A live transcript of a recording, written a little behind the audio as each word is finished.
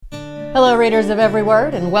Hello, readers of Every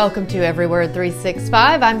Word, and welcome to Every Word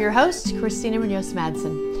 365. I'm your host, Christina Munoz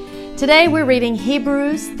Madsen. Today we're reading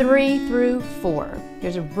Hebrews 3 through 4.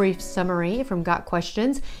 Here's a brief summary from Got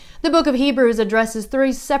Questions. The book of Hebrews addresses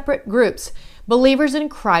three separate groups: believers in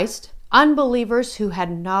Christ, unbelievers who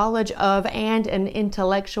had knowledge of and an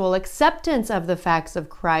intellectual acceptance of the facts of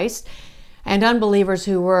Christ, and unbelievers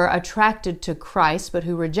who were attracted to Christ but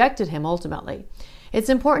who rejected him ultimately. It's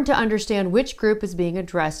important to understand which group is being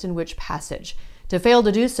addressed in which passage. To fail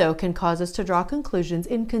to do so can cause us to draw conclusions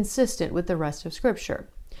inconsistent with the rest of Scripture.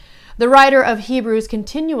 The writer of Hebrews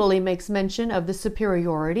continually makes mention of the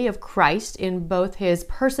superiority of Christ in both his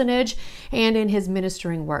personage and in his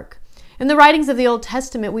ministering work. In the writings of the Old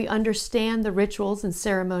Testament, we understand the rituals and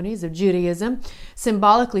ceremonies of Judaism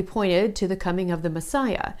symbolically pointed to the coming of the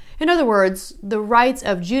Messiah. In other words, the rites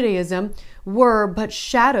of Judaism were but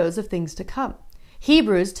shadows of things to come.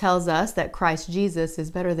 Hebrews tells us that Christ Jesus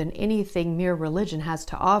is better than anything mere religion has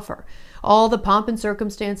to offer. All the pomp and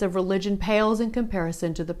circumstance of religion pales in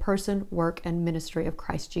comparison to the person, work, and ministry of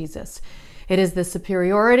Christ Jesus. It is the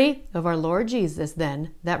superiority of our Lord Jesus,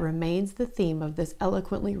 then, that remains the theme of this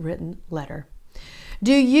eloquently written letter.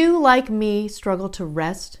 Do you, like me, struggle to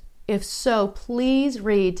rest? If so, please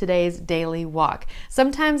read today's daily walk.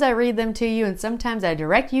 Sometimes I read them to you, and sometimes I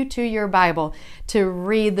direct you to your Bible to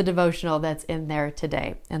read the devotional that's in there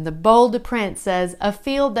today. And the bold print says, "A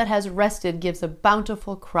field that has rested gives a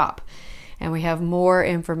bountiful crop." And we have more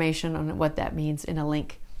information on what that means in a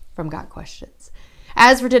link from Got Questions.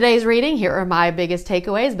 As for today's reading, here are my biggest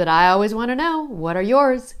takeaways, but I always want to know, what are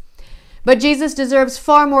yours? But Jesus deserves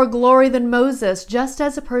far more glory than Moses, just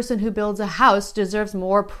as a person who builds a house deserves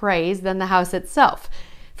more praise than the house itself.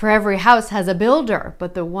 For every house has a builder,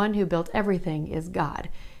 but the one who built everything is God.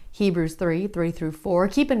 Hebrews 3 through 4.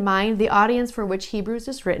 Keep in mind the audience for which Hebrews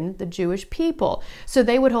is written, the Jewish people. So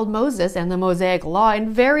they would hold Moses and the Mosaic law in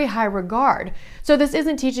very high regard. So this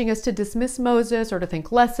isn't teaching us to dismiss Moses or to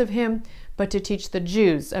think less of him, but to teach the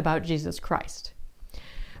Jews about Jesus Christ.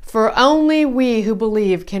 For only we who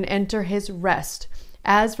believe can enter his rest.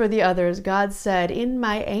 As for the others, God said, "In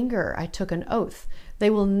my anger I took an oath. They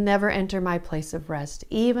will never enter my place of rest,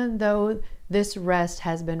 even though this rest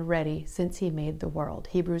has been ready since he made the world."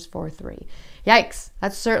 Hebrews 4:3. Yikes,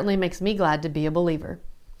 that certainly makes me glad to be a believer.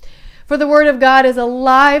 For the word of God is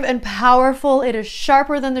alive and powerful. It is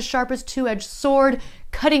sharper than the sharpest two-edged sword,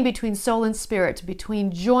 cutting between soul and spirit,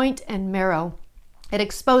 between joint and marrow. It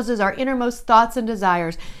exposes our innermost thoughts and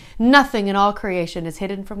desires. Nothing in all creation is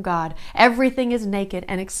hidden from God. Everything is naked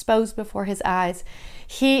and exposed before his eyes.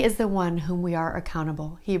 He is the one whom we are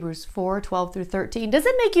accountable. Hebrews 4:12 through 13. Does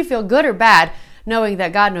it make you feel good or bad knowing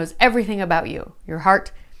that God knows everything about you? Your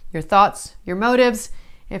heart, your thoughts, your motives.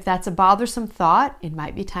 If that's a bothersome thought, it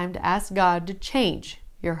might be time to ask God to change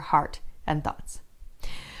your heart and thoughts.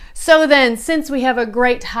 So then, since we have a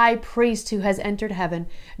great high priest who has entered heaven,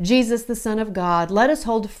 Jesus, the Son of God, let us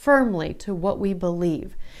hold firmly to what we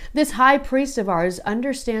believe. This high priest of ours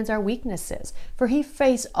understands our weaknesses, for he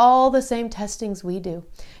faced all the same testings we do,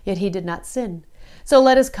 yet he did not sin. So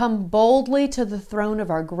let us come boldly to the throne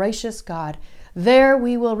of our gracious God. There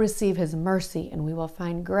we will receive his mercy, and we will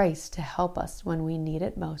find grace to help us when we need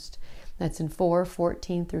it most. That's in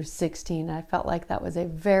 4:14 through 16. I felt like that was a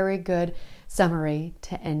very good summary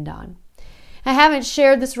to end on. I haven't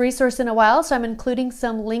shared this resource in a while, so I'm including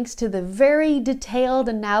some links to the very detailed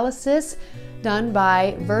analysis done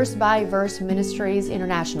by Verse Ministries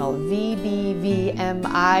International,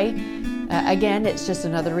 VBVMI. Again, it's just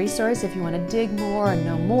another resource if you want to dig more and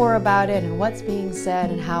know more about it and what's being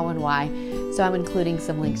said and how and why. So I'm including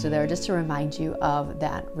some links to there just to remind you of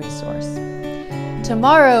that resource.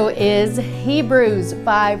 Tomorrow is Hebrews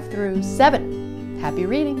 5 through 7. Happy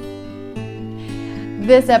reading.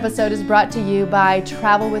 This episode is brought to you by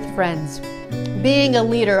Travel with Friends. Being a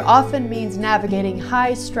leader often means navigating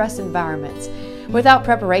high-stress environments. Without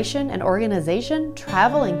preparation and organization,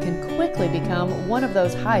 traveling can quickly become one of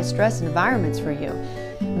those high-stress environments for you.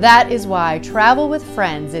 That is why Travel with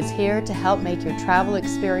Friends is here to help make your travel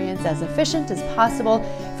experience as efficient as possible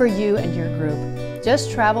for you and your group.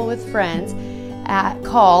 Just travel with friends.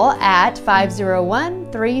 Call at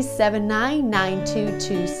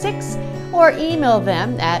 501-379-9226 or email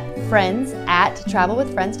them at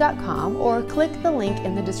friends@travelwithfriends.com or click the link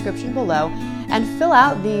in the description below and fill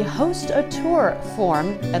out the Host a Tour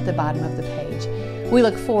form at the bottom of the page. We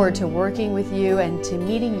look forward to working with you and to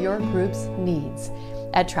meeting your group's needs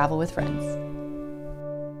at Travel with Friends.